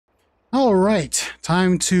right,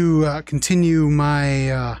 time to continue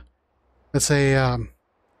my, let's say,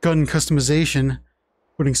 gun customization,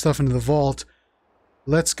 putting stuff into the vault.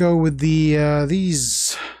 Let's go with the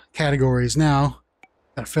these categories now.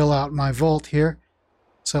 Gotta fill out my vault here.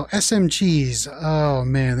 So SMGs, oh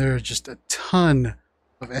man, there are just a ton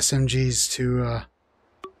of SMGs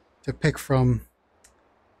to pick from.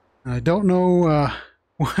 I don't know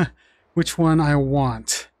which one I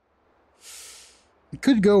want. I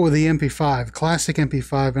could go with the MP5, classic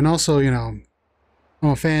MP5, and also, you know, I'm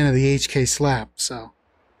a fan of the HK Slap, so.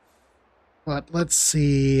 But let's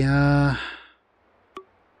see,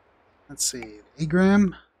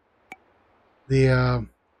 Agram, the,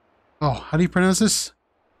 oh, how do you pronounce this?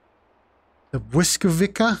 The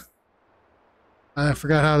Błyskawica? I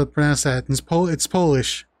forgot how to pronounce that. It's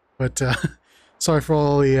Polish, but sorry for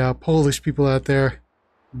all the Polish people out there.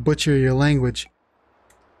 Butcher your language.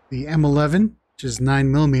 The M11, which is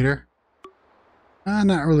 9mm.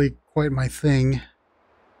 Not really quite my thing.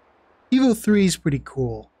 Evo 3 is pretty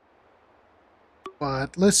cool.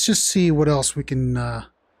 But let's just see what else we can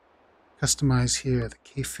customize here. The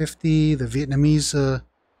K50, the Vietnamese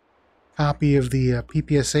copy of the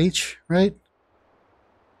PPSH, right?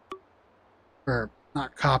 Or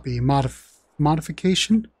not copy,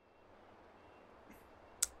 modification.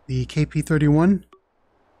 The KP31.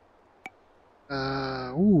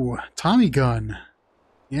 Ooh, Tommy gun.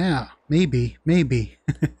 Yeah, maybe. The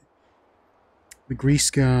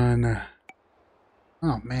grease gun.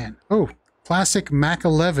 Oh man. Oh, classic Mac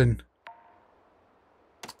 11.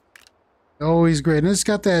 Always great. And it's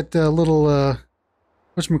got that little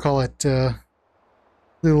whatchamacallit,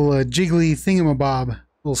 little jiggly thingamabob,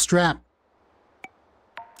 little strap.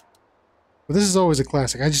 But this is always a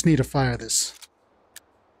classic. I just need to fire this.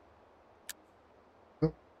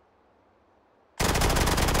 Oh.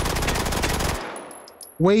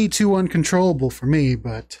 Way too uncontrollable for me,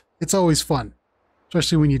 but it's always fun.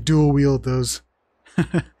 Especially when you dual wield those.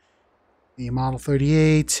 The Model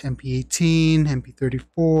 38, MP18,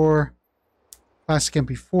 MP34, classic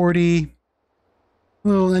MP40.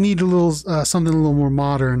 Well, I need a little something a little more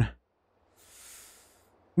modern.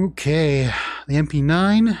 Okay, the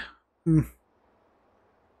MP9,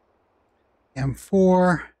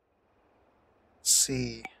 M4. Let's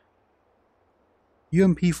see,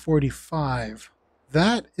 UMP45.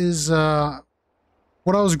 That is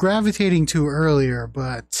what I was gravitating to earlier,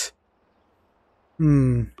 but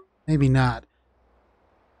maybe not.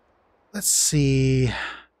 Let's see.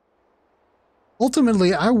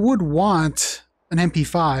 Ultimately, I would want an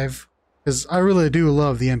MP5 because I really do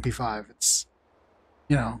love the MP5. It's,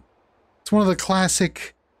 you know, it's one of the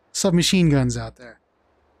classic submachine guns out there.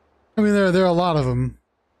 I mean, there are a lot of them,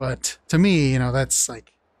 but to me, you know, that's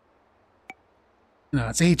like, you know,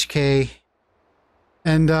 it's HK,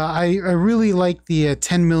 and I really like the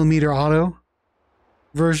 10mm auto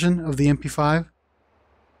version of the MP5.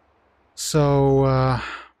 So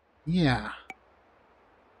yeah, I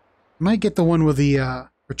might get the one with the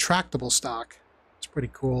retractable stock. It's pretty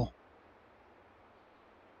cool.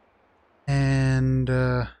 And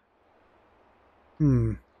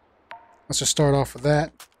let's just start off with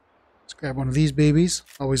that. Let's grab one of these babies.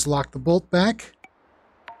 Always lock the bolt back.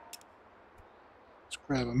 Let's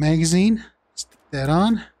grab a magazine. Stick that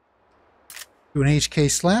on. Do an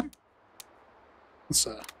HK slap. Let's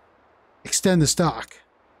extend the stock.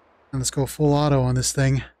 And let's go full auto on this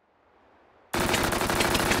thing.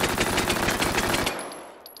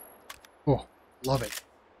 Oh, love it.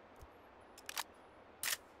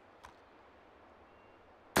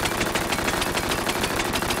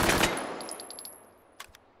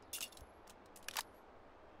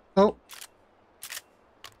 Oh.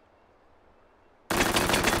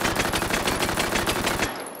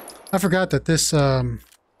 I forgot that this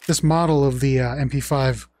this model of the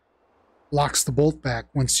MP5 locks the bolt back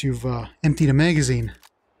once you've emptied a magazine,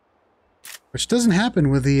 which doesn't happen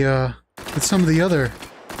with the with some of the other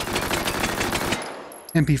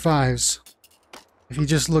MP5s. If you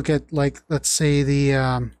just look at, like, let's say the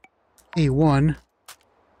A1,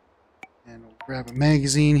 and we'll grab a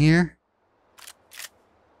magazine here.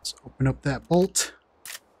 Let's open up that bolt.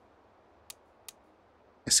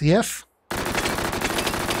 SEF.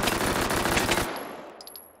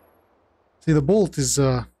 See, the bolt is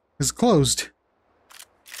closed,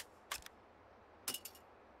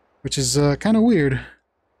 which is kind of weird,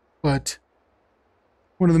 but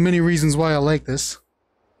one of the many reasons why I like this.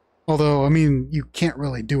 Although, I mean, you can't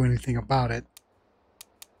really do anything about it.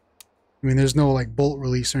 I mean, there's no, like, bolt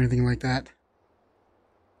release or anything like that.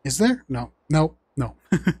 Is there? No. Nope. No.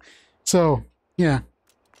 So, yeah.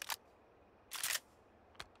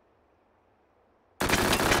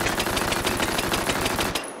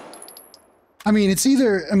 I mean, it's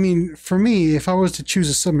either, I mean, for me, if I was to choose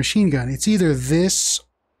a submachine gun, it's either this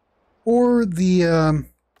or the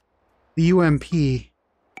UMP.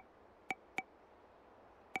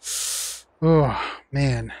 Oh,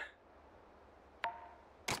 man.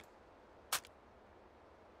 I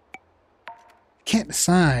can't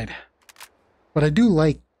decide. But I do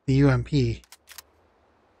like the UMP.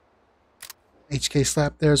 HK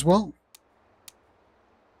slap there as well.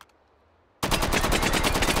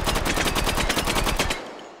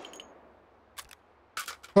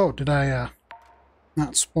 Oh, did I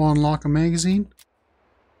not spawn lock a magazine?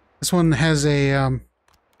 This one has a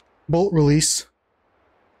bolt release.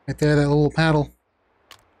 Right there, that little paddle.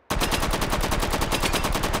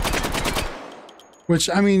 Which,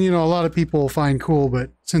 I mean, you know, a lot of people find cool,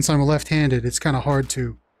 but since I'm left-handed, it's kind of hard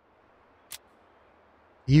to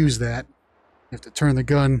use that. You have to turn the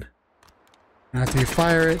gun, and after you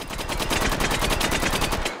fire it,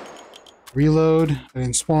 reload. I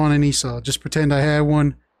didn't spawn any, so I'll just pretend I had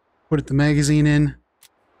one, put the magazine in,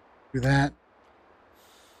 do that.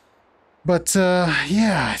 But,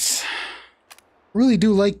 yeah, I really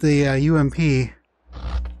do like the UMP.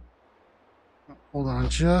 Hold on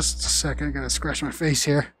just a second, I gotta scratch my face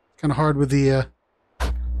here. Kind of hard with the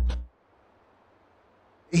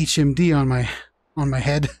HMD on my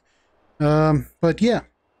head. But yeah.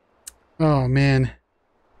 Oh man.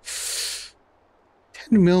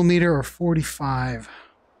 10mm or 45.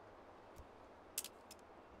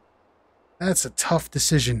 That's a tough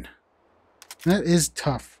decision. That is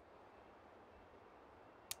tough.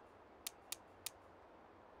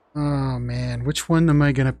 Oh man, which one am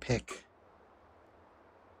I gonna pick?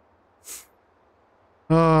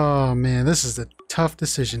 Oh man, this is a tough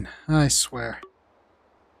decision, I swear.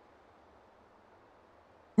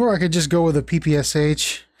 Or I could just go with a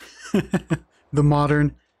PPSH. The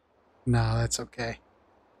modern. No, that's okay.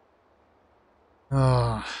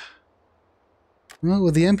 Oh. Well,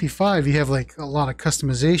 with the MP5, you have like a lot of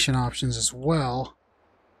customization options as well.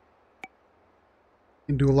 You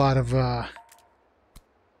can do a lot of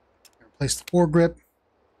replace the foregrip.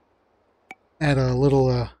 Add a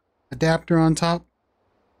little adapter on top.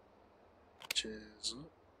 Which is,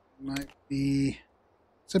 might be,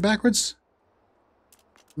 is it backwards?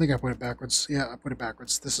 I think I put it backwards. Yeah, I put it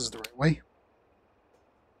backwards. This is the right way.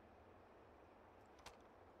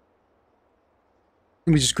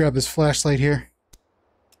 Let me just grab this flashlight here.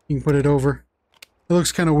 You can put it over. It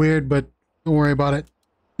looks kind of weird, but don't worry about it.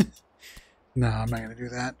 No, I'm not going to do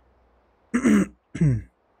that.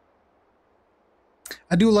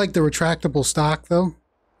 I do like the retractable stock, though.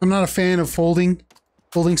 I'm not a fan of folding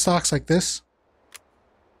stocks like this,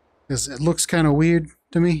 because it looks kind of weird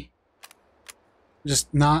to me.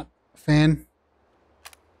 Just not a fan.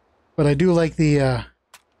 But I do like the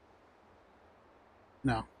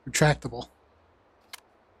no, retractable.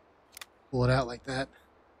 Pull it out like that.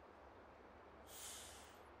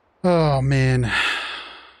 Oh man.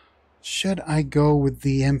 Should I go with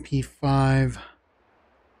the MP5?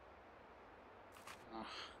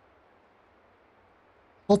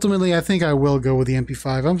 Ultimately, I think I will go with the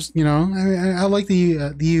MP5. You know, I like the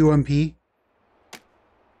UMP.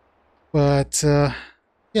 But,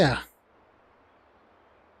 yeah.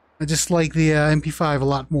 I just like the MP5 a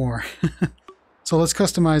lot more. So let's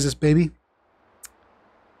customize this baby.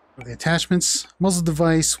 Go to the attachments. Muzzle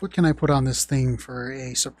device. What can I put on this thing for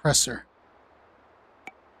a suppressor?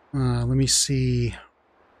 Let me see.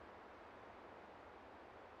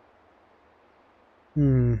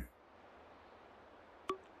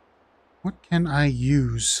 What can I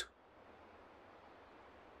use?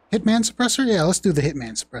 Hitman suppressor? Yeah, let's do the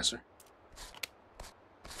Hitman suppressor.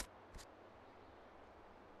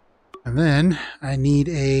 And then I need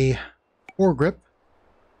a foregrip.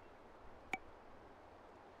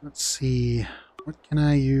 Let's see. What can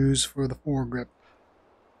I use for the foregrip?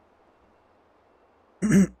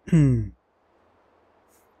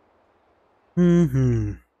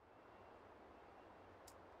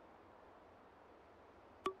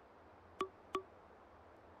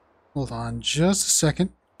 Hold on just a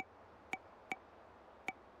second.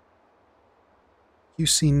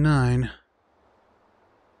 QC9.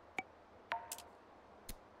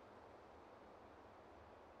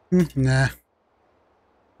 Nah.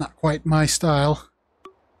 Not quite my style.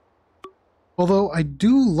 Although I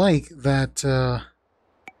do like that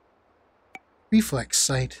reflex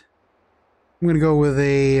sight. I'm going to go with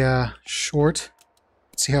a short.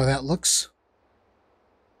 See how that looks.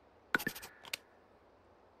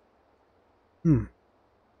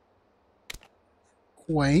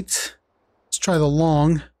 Quite. Let's try the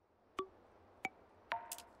long.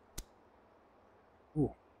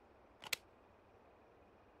 Ooh.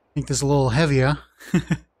 Make this a little heavier.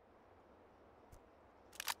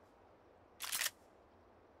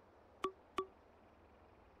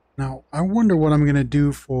 Now, I wonder what I'm going to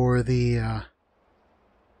do for the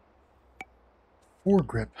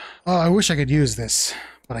foregrip. Oh, I wish I could use this,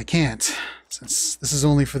 but I can't, since this is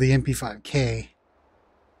only for the MP5K.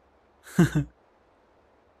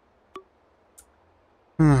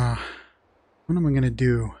 What am I going to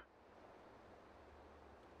do?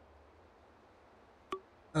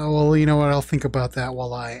 Oh, well, you know what? I'll think about that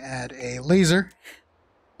while I add a laser,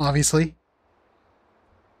 obviously.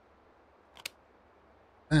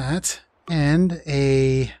 That, and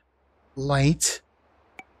a light.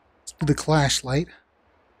 Let's do the clash light.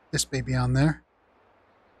 This baby on there.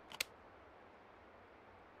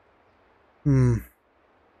 No,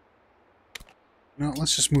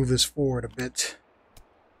 let's just move this forward a bit.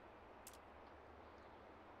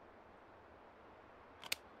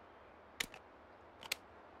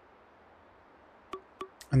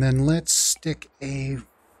 And then let's stick a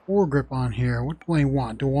foregrip on here. What do I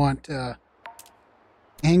want? Do I want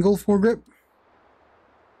angle foregrip?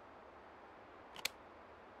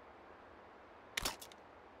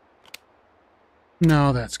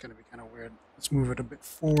 No, that's going to be kind of weird. Let's move it a bit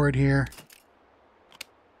forward here.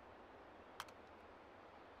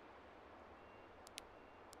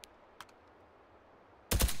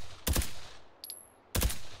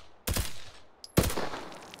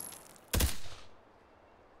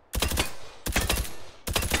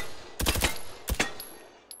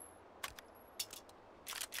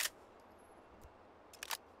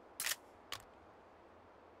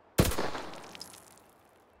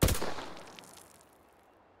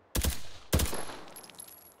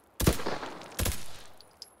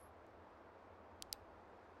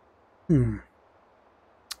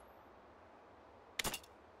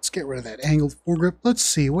 Let's get rid of that angled foregrip. Let's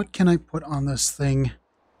see, what can I put on this thing?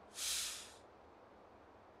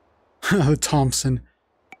 The Thompson.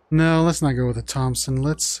 No, let's not go with the Thompson.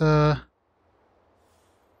 Let's,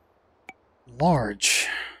 large.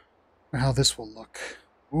 How this will look.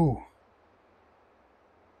 Ooh.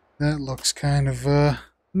 That looks kind of,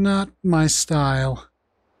 not my style.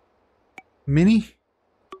 Mini?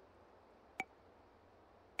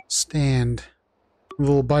 Stand. A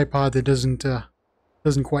little bipod that doesn't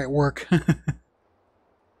quite work.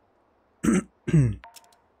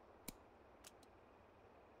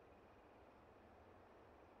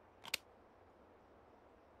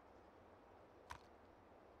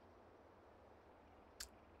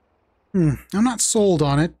 I'm not sold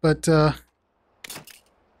on it, but it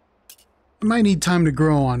might need time to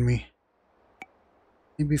grow on me.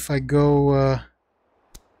 Maybe if I go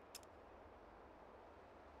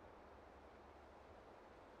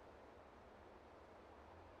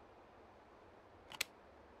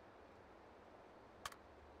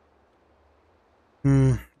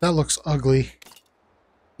that looks ugly.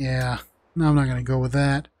 Yeah, no, I'm not going to go with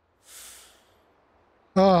that.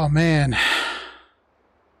 Oh, man.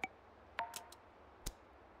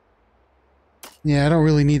 Yeah, I don't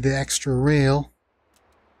really need the extra rail.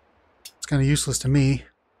 It's kind of useless to me.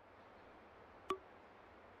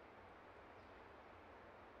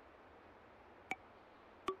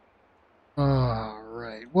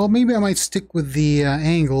 Alright, well, maybe I might stick with the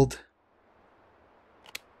angled.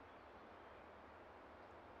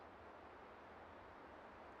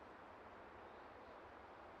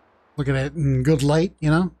 Look at it in good light, you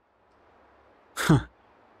know? Huh.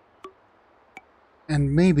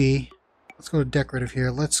 And maybe, let's go to decorative here.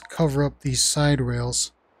 Let's cover up these side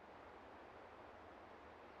rails.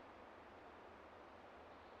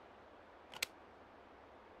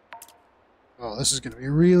 Oh, this is going to be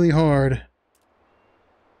really hard.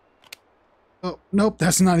 Oh, nope,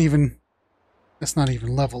 that's not even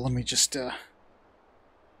level. Let me just, oh,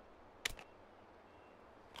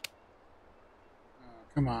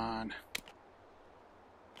 come on.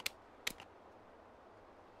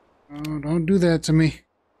 Oh, don't do that to me.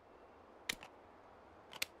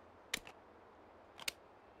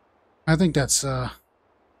 I think that's, oh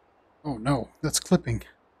no, that's clipping.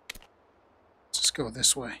 Let's just go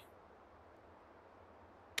this way.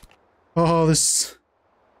 Oh, this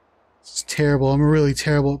is terrible. I'm really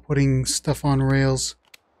terrible at putting stuff on rails.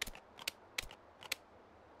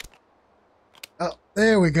 Oh,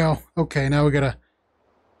 there we go. Okay, now we gotta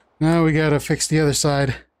fix the other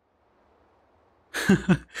side.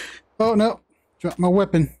 Oh no, dropped my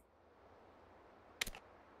weapon.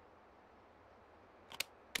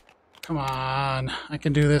 Come on, I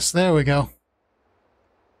can do this. There we go.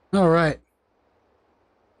 All right.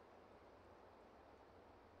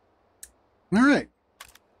 All right.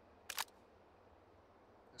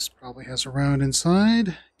 This probably has a round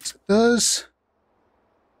inside. Yes, it does.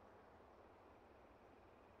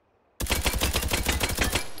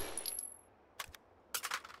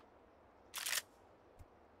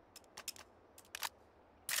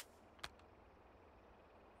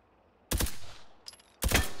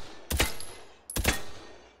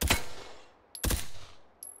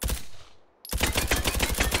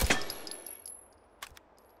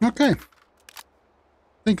 Okay. I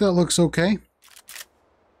think that looks okay.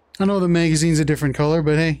 I know the magazine's a different color,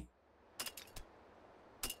 but hey.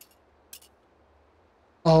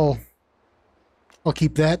 I'll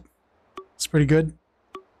keep that. It's pretty good.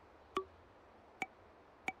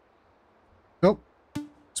 Oh,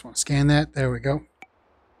 just want to scan that. There we go.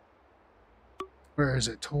 Where is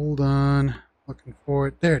it? Hold on. Looking for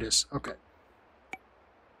it. There it is. Okay.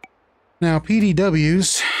 Now,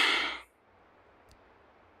 PDWs.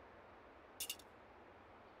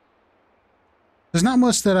 There's not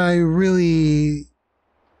much that I really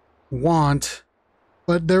want,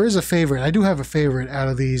 but there is a favorite. I do have a favorite out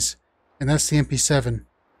of these, and that's the MP7.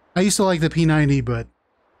 I used to like the P90, but,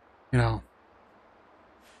 you know,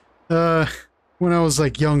 when I was,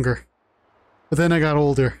 like, younger. But then I got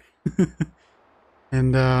older.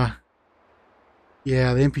 And, yeah,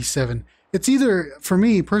 the MP7. It's either, for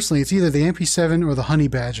me, personally, it's either the MP7 or the Honey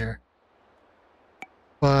Badger.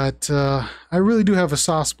 But, I really do have a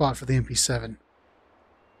soft spot for the MP7.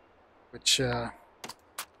 Which, you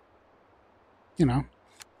know.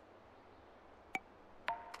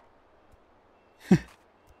 I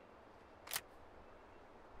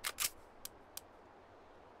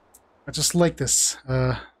just like this,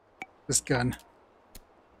 this gun.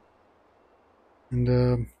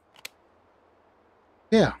 And,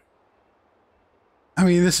 yeah. I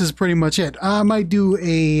mean, this is pretty much it. I might do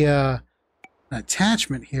a, an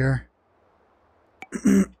attachment here.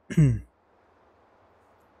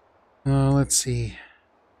 Let's see.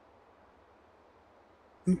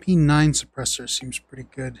 MP9 suppressor seems pretty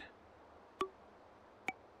good.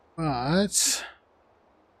 But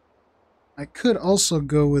I could also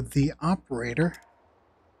go with the operator.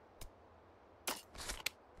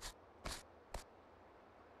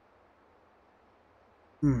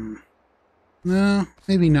 No,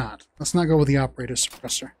 maybe not. Let's not go with the operator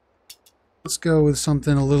suppressor. Let's go with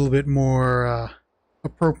something a little bit more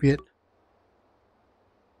appropriate.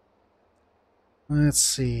 Let's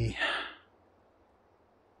see.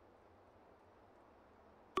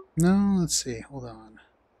 No, let's see. Hold on.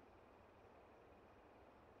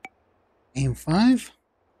 Aim 5?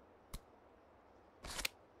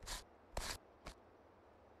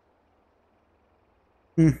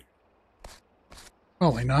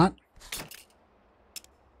 Probably not.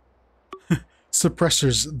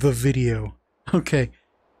 Suppressors, the video. Okay.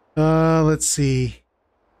 Let's see.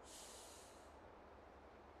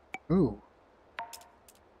 Ooh.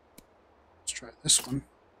 Let's try this one.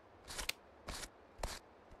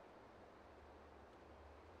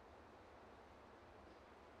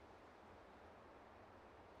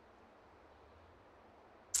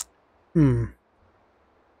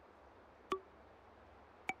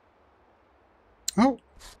 Oh,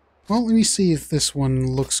 well, let me see if this one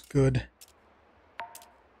looks good.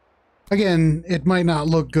 Again, it might not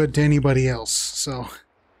look good to anybody else, so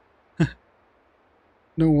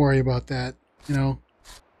don't worry about that, you know.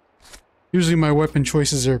 Usually my weapon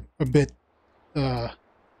choices are a bit,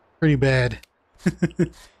 pretty bad.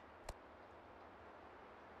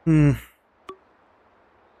 I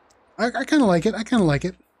kind of like it. I kind of like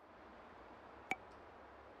it.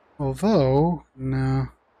 Although, no.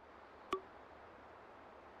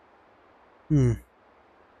 The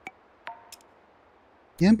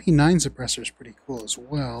MP9 suppressor is pretty cool as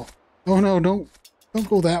well. Oh no, don't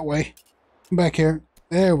go that way. Come back here.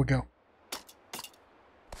 There we go.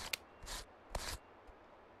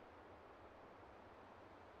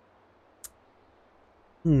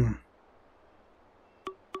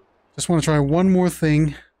 Just want to try one more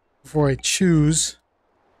thing before I choose.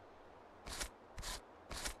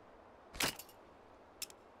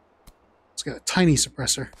 It's got a tiny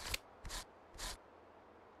suppressor.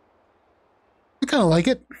 I kind of like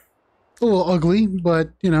it. A little ugly,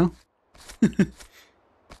 but, you know. A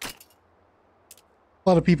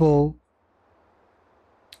lot of people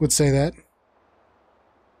would say that.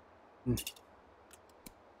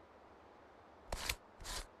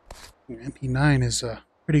 MP9 is a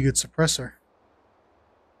pretty good suppressor.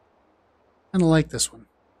 Kind of like this one.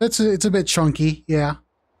 It's a bit chunky, yeah.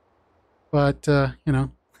 But, you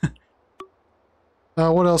know.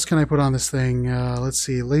 What else can I put on this thing? Let's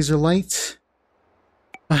see. Laser light.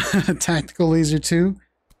 Tactical laser 2.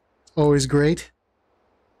 Always great.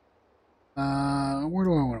 Where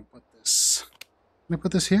do I want to put this? Can I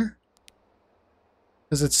put this here?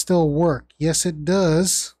 Does it still work? Yes, it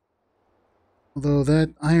does. Although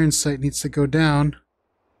that iron sight needs to go down.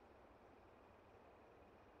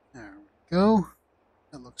 There we go.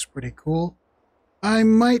 That looks pretty cool. I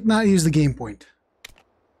might not use the game point.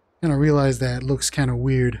 Kind of realize that it looks kind of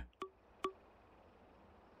weird.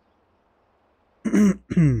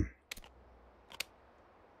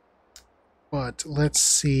 But let's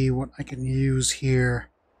see what I can use here.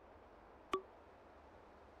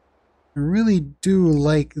 I really do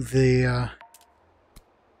like the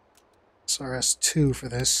SRS-2 for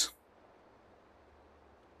this.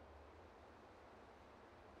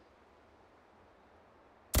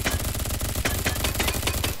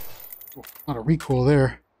 Oh, not a recoil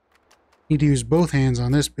there. Need to use both hands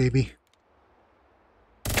on this baby.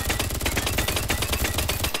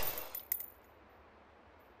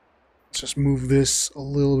 Let's just move this a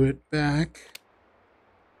little bit back.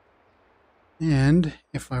 And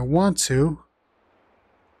if I want to,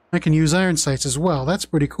 I can use iron sights as well. That's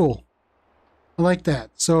pretty cool. I like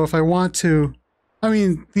that. So if I want to, I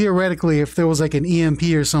mean, theoretically, if there was like an EMP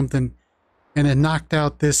or something and it knocked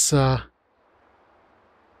out this red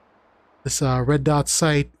dot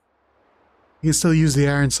sight, you can still use the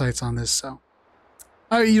iron sights on this. So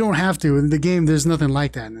you don't have to. In the game, there's nothing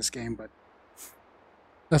like that in this game, but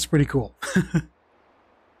that's pretty cool.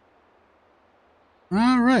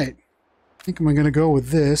 All right. I think I'm going to go with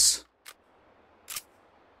this.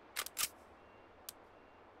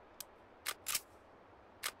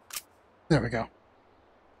 There we go.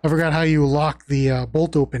 I forgot how you lock the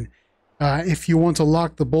bolt open. If you want to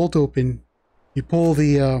lock the bolt open, you pull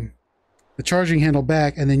the charging handle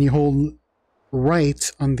back and then you hold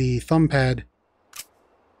right on the thumb pad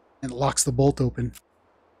and it locks the bolt open.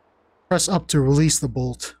 Press up to release the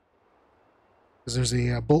bolt because there's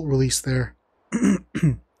a bolt release there.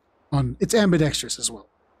 It's ambidextrous as well.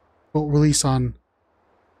 Bolt release on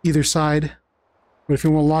either side, but if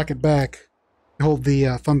you want to lock it back, you hold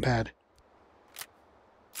the thumb pad.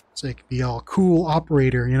 So it can be all cool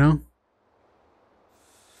operator, you know?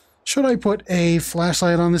 Should I put a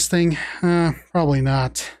flashlight on this thing? Probably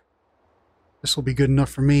not. This will be good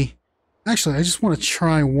enough for me. Actually, I just want to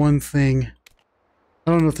try one thing.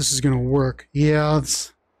 I don't know if this is going to work. Yeah,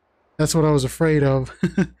 that's what I was afraid of.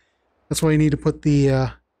 That's why you need to put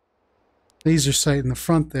the laser sight in the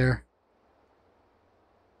front there.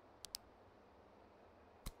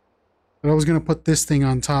 But I was going to put this thing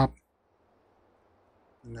on top.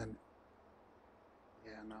 And then,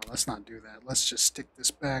 yeah, no, let's not do that. Let's just stick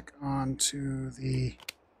this back onto the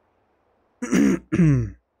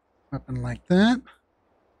weapon like that.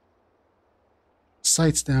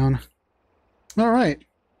 Sights down. All right.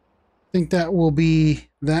 I think that will be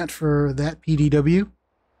that for that PDW.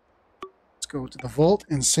 Let's go to the vault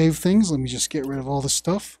and save things. Let me just get rid of all the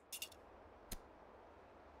stuff.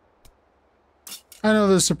 I know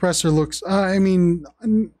the suppressor looks, I mean,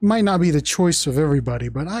 might not be the choice of everybody,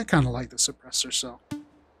 but I kind of like the suppressor, so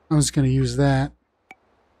I'm just going to use that.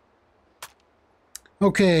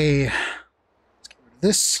 Okay, let's get rid of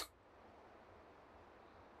this.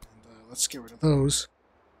 And, let's get rid of those.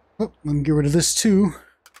 Oh, let me get rid of this too.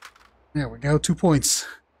 There we go, 2 points.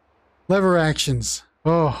 Lever actions.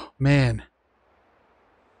 Oh, man.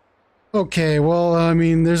 Okay, well, I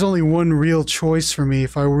mean, there's only one real choice for me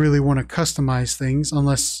if I really want to customize things,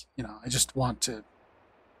 unless, you know, I just want to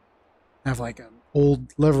have like an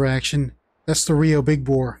old lever action. That's the Rio Big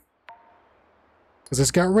Bore. Because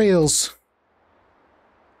it's got rails.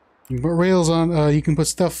 You can put rails on, you can put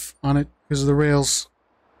stuff on it because of the rails.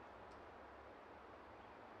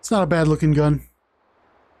 It's not a bad looking gun.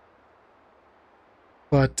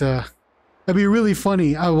 But, that'd be really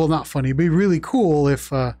funny. Well, not funny. It'd be really cool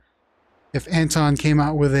if Anton came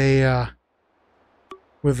out with a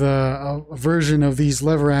version of these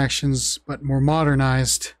lever actions, but more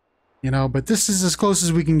modernized, you know. But this is as close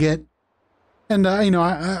as we can get, and you know,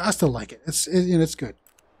 I still like it. It's good.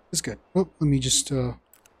 It's good. Oh, let me just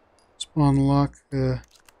spawn lock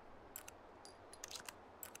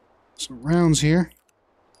some rounds here.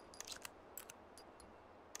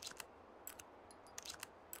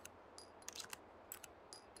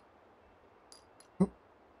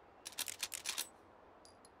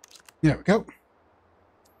 There we go.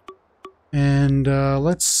 And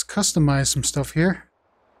let's customize some stuff here.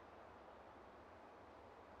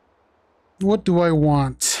 What do I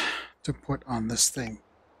want to put on this thing?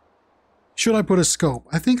 Should I put a scope?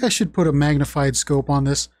 I think I should put a magnified scope on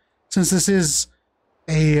this, since this is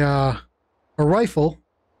a rifle.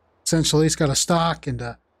 Essentially, it's got a stock and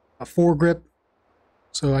a foregrip,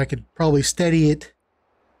 so I could probably steady it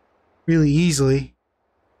really easily.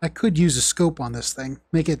 I could use a scope on this thing,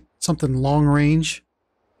 make it something long range.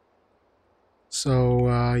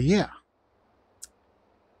 So, yeah.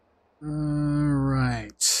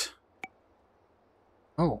 Alright.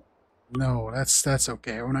 Oh, no, that's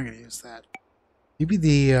okay. We're not going to use that. Maybe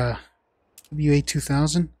the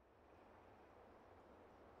WA2000?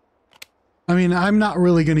 I mean, I'm not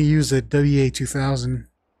really going to use the WA2000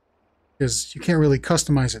 because you can't really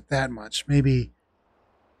customize it that much. Maybe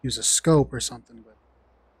use a scope or something, but...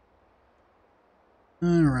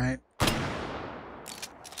 Alright.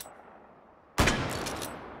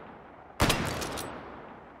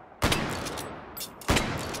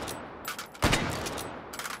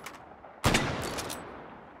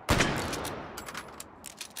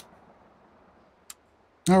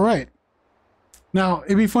 Alright. Now,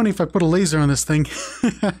 it'd be funny if I put a laser on this thing.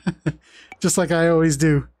 Just like I always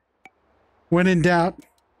do. When in doubt,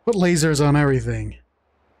 put lasers on everything.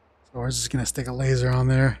 So we're just going to stick a laser on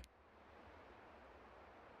there.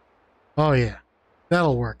 Oh yeah.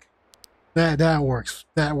 That'll work. That works.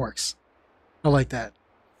 That works. I like that.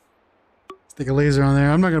 Stick a laser on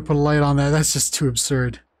there. I'm not going to put a light on that. That's just too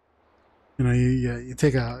absurd. You know, you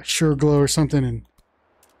take a Sure Glow or something and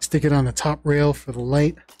stick it on the top rail for the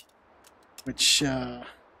light. Which, kind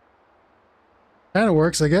of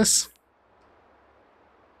works, I guess.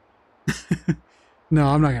 No,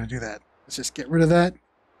 I'm not going to do that. Let's just get rid of that.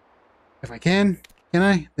 If I can. Can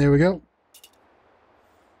I? There we go.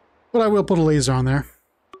 But I will put a laser on there.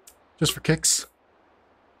 Just for kicks.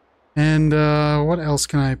 And, what else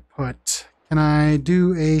can I put? Can I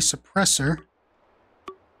do a suppressor?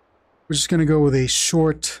 We're just going to go with a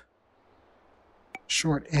short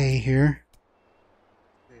A here.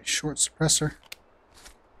 A short suppressor.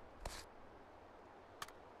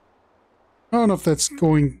 I don't know if that's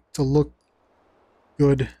going to look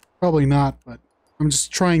good. Probably not, but I'm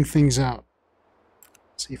just trying things out.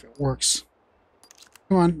 See if it works.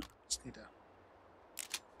 Come on. Just need to...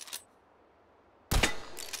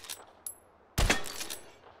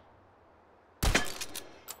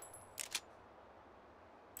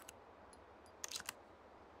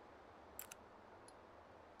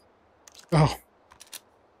 Oh.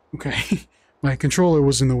 Okay. My controller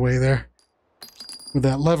was in the way there. With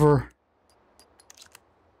that lever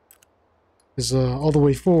is all the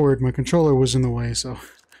way forward, my controller was in the way, so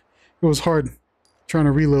it was hard trying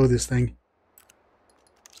to reload this thing.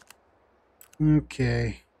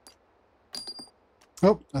 Okay.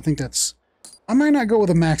 Oh, I think that's... I might not go with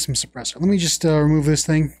a maximum suppressor. Let me just remove this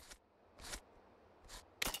thing.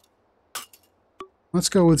 Let's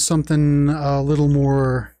go with something a little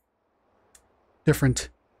more different.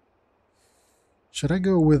 Should I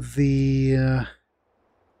go with the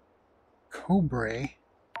Cobra?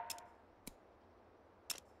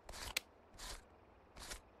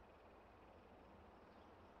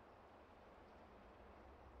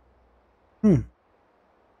 That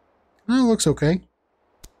looks okay.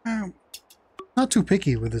 Not too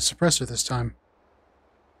picky with the suppressor this time.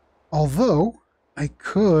 Although, I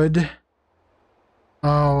could...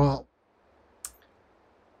 Oh, well...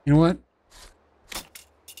 You know what?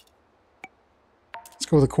 Let's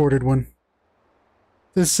go with a corded one.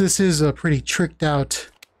 This is a pretty tricked out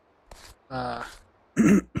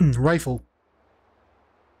rifle.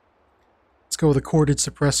 Let's go with a corded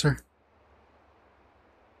suppressor.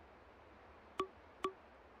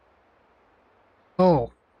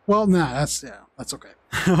 Oh, well, nah, that's okay.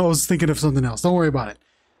 I was thinking of something else. Don't worry about it.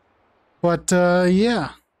 But,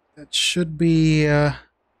 yeah, that should be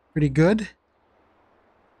pretty good.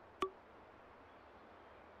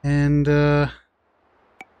 And, I'm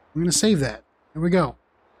going to save that. There we go.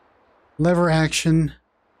 Lever action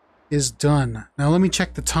is done. Now, let me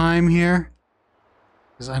check the time here,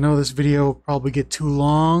 because I know this video will probably get too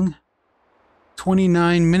long.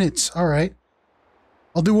 29 minutes. All right.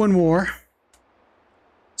 I'll do one more.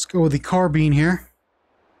 Let's go with the carbine here.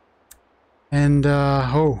 And,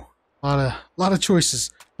 oh, a lot of choices.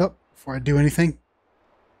 Oh, before I do anything,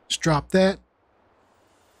 just drop that.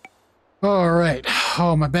 All right.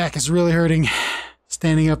 Oh, my back is really hurting.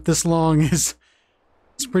 Standing up this long it's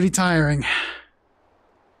pretty tiring.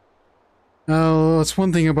 Oh, that's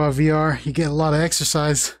one thing about VR. You get a lot of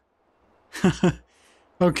exercise.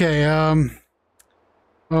 Okay,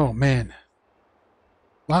 oh, man.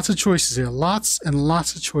 Lots of choices here. Lots and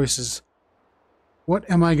lots of choices. What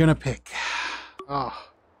am I gonna pick? Oh.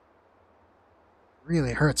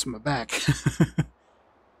 Really hurts my back.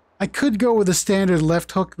 I could go with a standard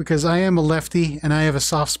left hook because I am a lefty and I have a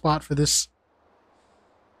soft spot for this.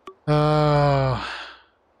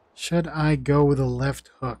 Should I go with a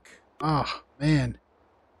left hook? Oh, man.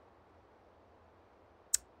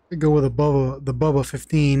 Could go with the Bubba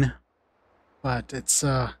 15, but it's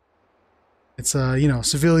you know,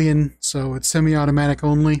 civilian, so it's semi-automatic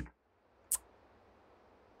only.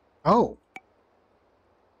 Oh.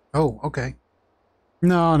 Oh, okay.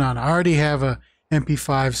 No, no, no. I already have a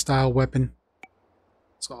MP5 style weapon.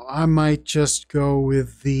 So I might just go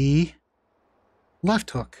with the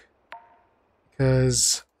left hook.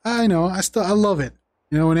 Because I know, I love it.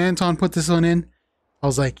 You know, when Anton put this one in, I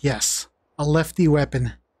was like, yes, a lefty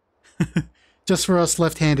weapon. Just for us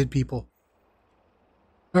left-handed people.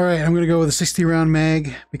 Alright, I'm going to go with a 60 round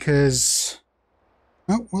mag because...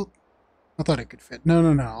 Oh, well, I thought it could fit. No,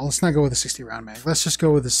 no, no. Let's not go with a 60 round mag. Let's just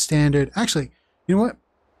go with the standard... Actually, you know what?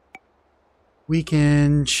 We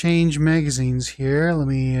can change magazines here. Let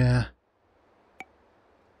me... the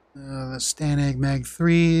Stanag Mag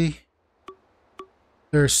 3.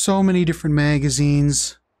 There are so many different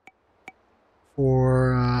magazines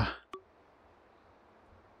for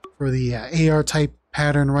the AR-type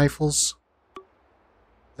pattern rifles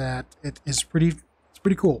that it's pretty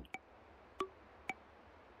cool.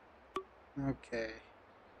 Okay.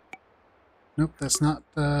 Nope, that's not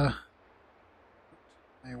I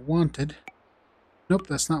wanted. Nope,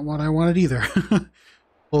 that's not what I wanted either.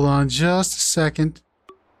 Hold on just a second.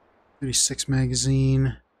 36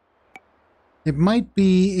 magazine. It might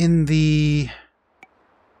be in the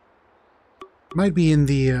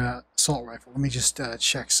assault rifle. Let me just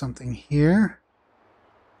check something here.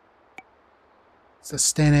 It's a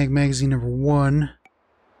Stanag magazine number 1.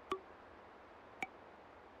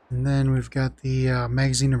 And then we've got the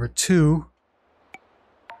magazine number 2.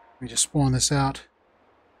 Let me just spawn this out.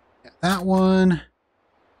 Got that one.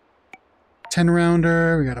 10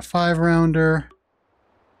 rounder. We got a 5 rounder.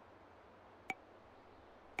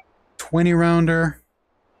 20 rounder.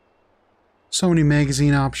 So many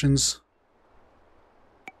magazine options.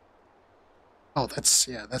 Oh, that's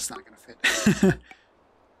not gonna fit.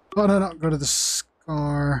 Oh no, go to the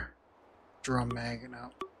SCAR drum mag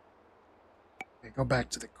now. Okay, go back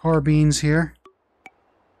to the carbines here.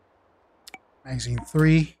 Magazine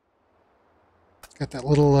 3. It's got that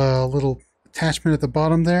little attachment at the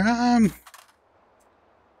bottom there.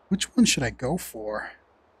 Which one should I go for?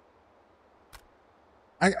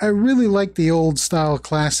 I really like the old style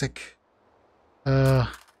classic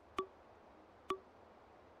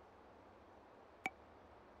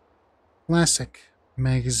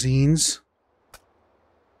magazines,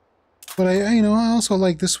 but I also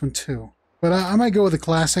like this one too. But I might go with the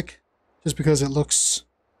classic just because it looks,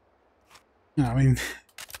 you know, I mean,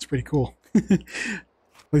 it's pretty cool. At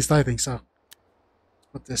least I think so. Let's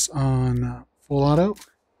put this on full auto.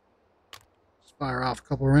 Just fire off a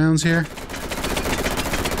couple rounds here.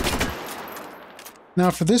 Now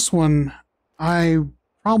for this one, I'm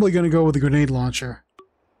probably going to go with the grenade launcher.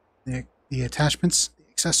 The attachments, the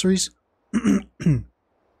accessories.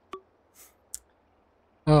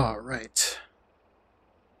 Alright.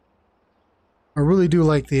 I really do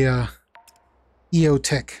like the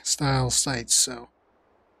EOTech style sights, so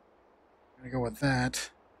I'm going to go with that.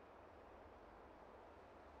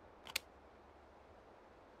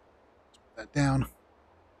 Let's put that down.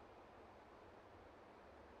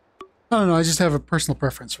 I don't know, I just have a personal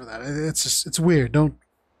preference for that. It's weird. Don't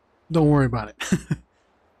worry about it.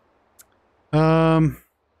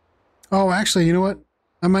 Oh, actually, you know what?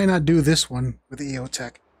 I might not do this one with the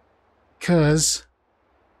EOTech because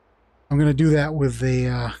I'm going to do that with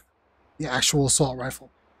the actual assault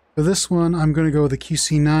rifle. For this one, I'm going to go with the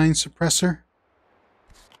QC9 suppressor.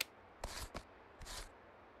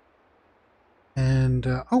 And,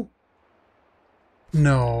 oh.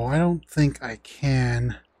 No, I don't think I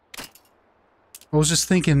can. I was just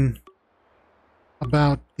thinking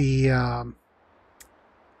about the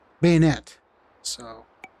bayonet. So,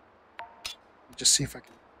 just see if I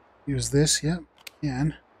can use this. Yep,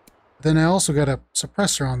 can. Then I also got a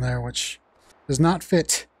suppressor on there, which does not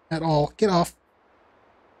fit at all. Get off.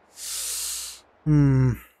 I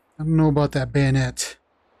don't know about that bayonet.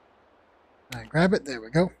 I grab it. There we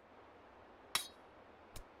go.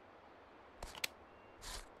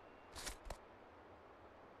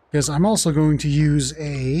 Because I'm also going to use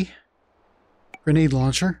a grenade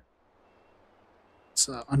launcher. It's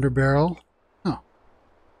under barrel. Oh.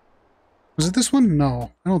 Was it this one?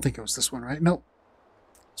 No, I don't think it was this one, right? Nope.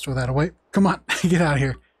 Let's throw that away. Come on, get out of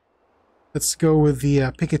here. Let's go with the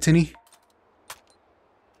Picatinny.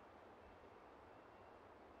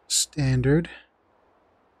 Standard.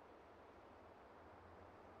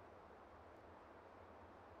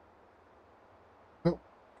 Oh,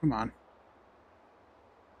 come on.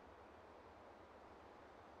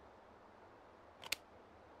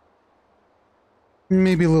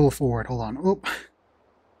 Maybe a little forward. Hold on. Oop.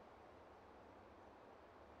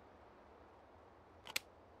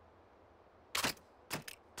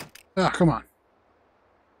 Ah, come on.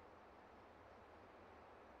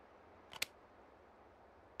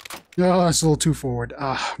 Oh, that's a little too forward.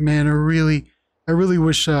 Ah, man, I really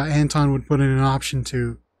wish Anton would put in an option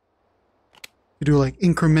to do like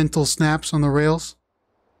incremental snaps on the rails.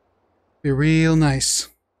 Be real nice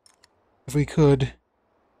if we could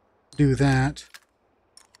do that.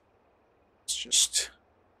 Let's just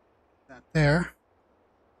that there.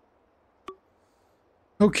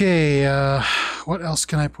 Okay, what else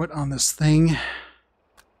can I put on this thing?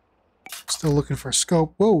 Still looking for a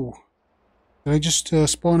scope. Whoa! Did I just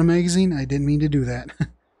spawn a magazine? I didn't mean to do that.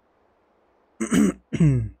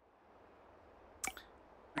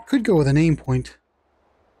 I could go with an aim point.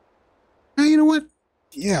 You know what?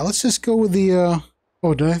 Yeah, let's just go with the...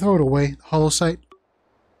 Oh, did I throw it away? The hollow sight?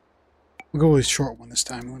 We'll go with a short one this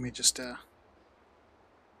time. Let me just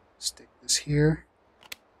stick this here.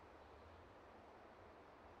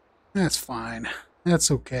 That's fine.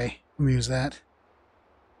 That's okay. Let me use that.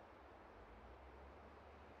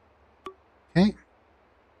 Okay.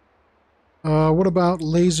 What about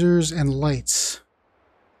lasers and lights?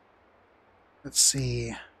 Let's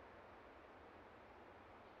see.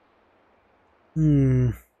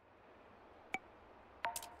 Might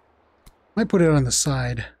put it on the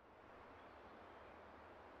side.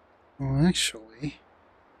 Well, actually,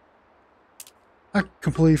 I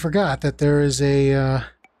completely forgot that there is a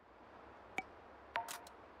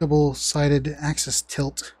double-sided axis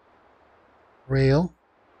tilt rail.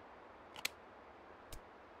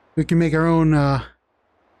 We can make our own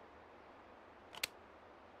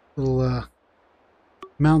little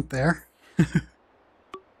mount there.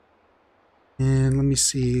 And let me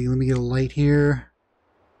see, let me get a light here.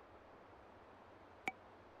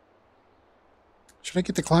 Should I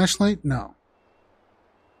get the flashlight? No.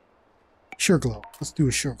 Sure glow. Let's do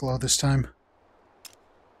a sure glow this time.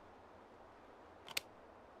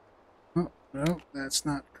 Oh, no, that's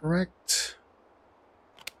not correct.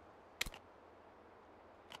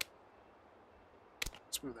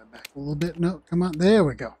 Let's move that back a little bit. No, come on. There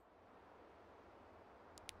we go.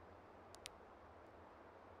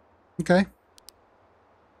 Okay.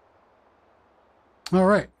 All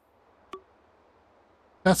right.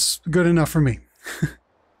 That's good enough for me.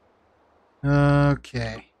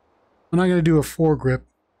 Okay. I'm not going to do a foregrip,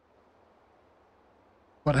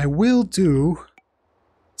 but I will do,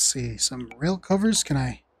 let's see, some rail covers. Can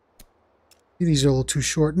I? These are a little too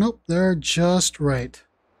short. Nope, they're just right.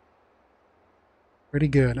 Pretty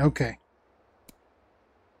good. Okay.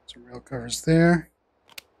 Some rail covers there.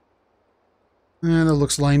 And it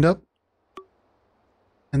looks lined up.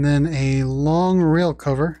 And then a long rail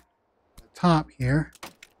cover at the top here.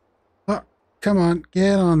 Oh, come on,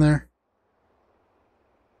 get on there.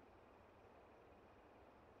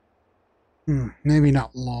 Maybe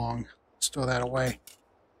not long. Let's throw that away.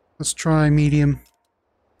 Let's try medium.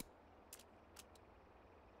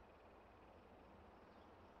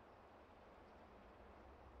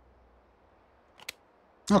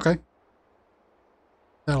 Okay.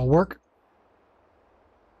 That'll work.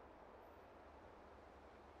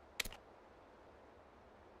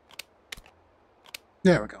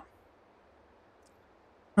 There we go.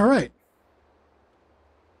 All right.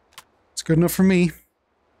 It's good enough for me.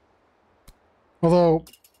 Although,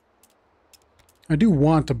 I do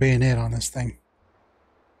want a bayonet on this thing.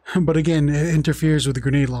 But again, it interferes with the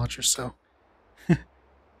grenade launcher, so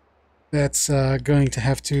that's going to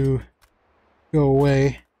have to go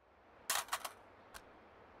away.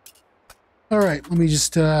 All right, let me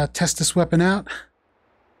just test this weapon out.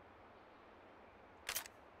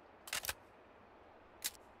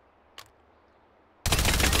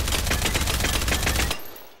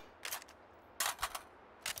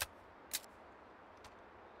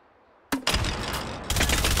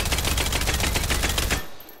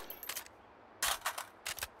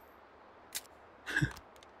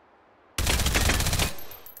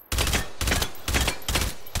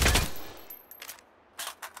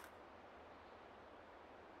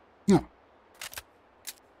 No.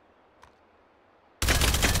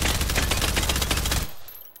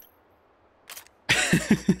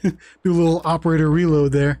 Do a little operator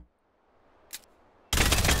reload there.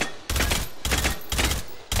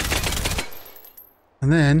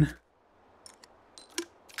 And then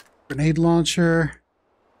grenade launcher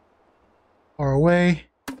far away.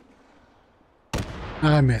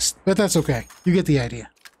 I missed, but that's okay. You get the idea.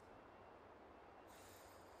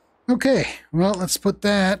 Okay, well, let's put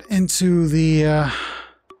that into the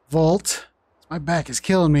vault. My back is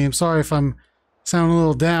killing me. I'm sorry if I'm sounding a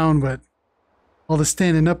little down, but all the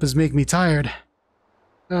standing up is making me tired.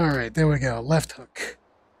 All right, there we go. Left hook.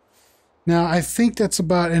 Now, I think that's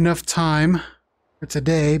about enough time for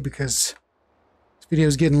today because this video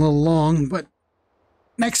is getting a little long, but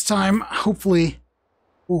next time, hopefully,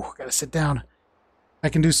 oh, gotta sit down, I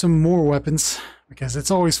can do some more weapons because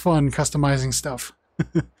it's always fun customizing stuff.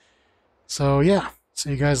 So yeah,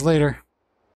 see you guys later.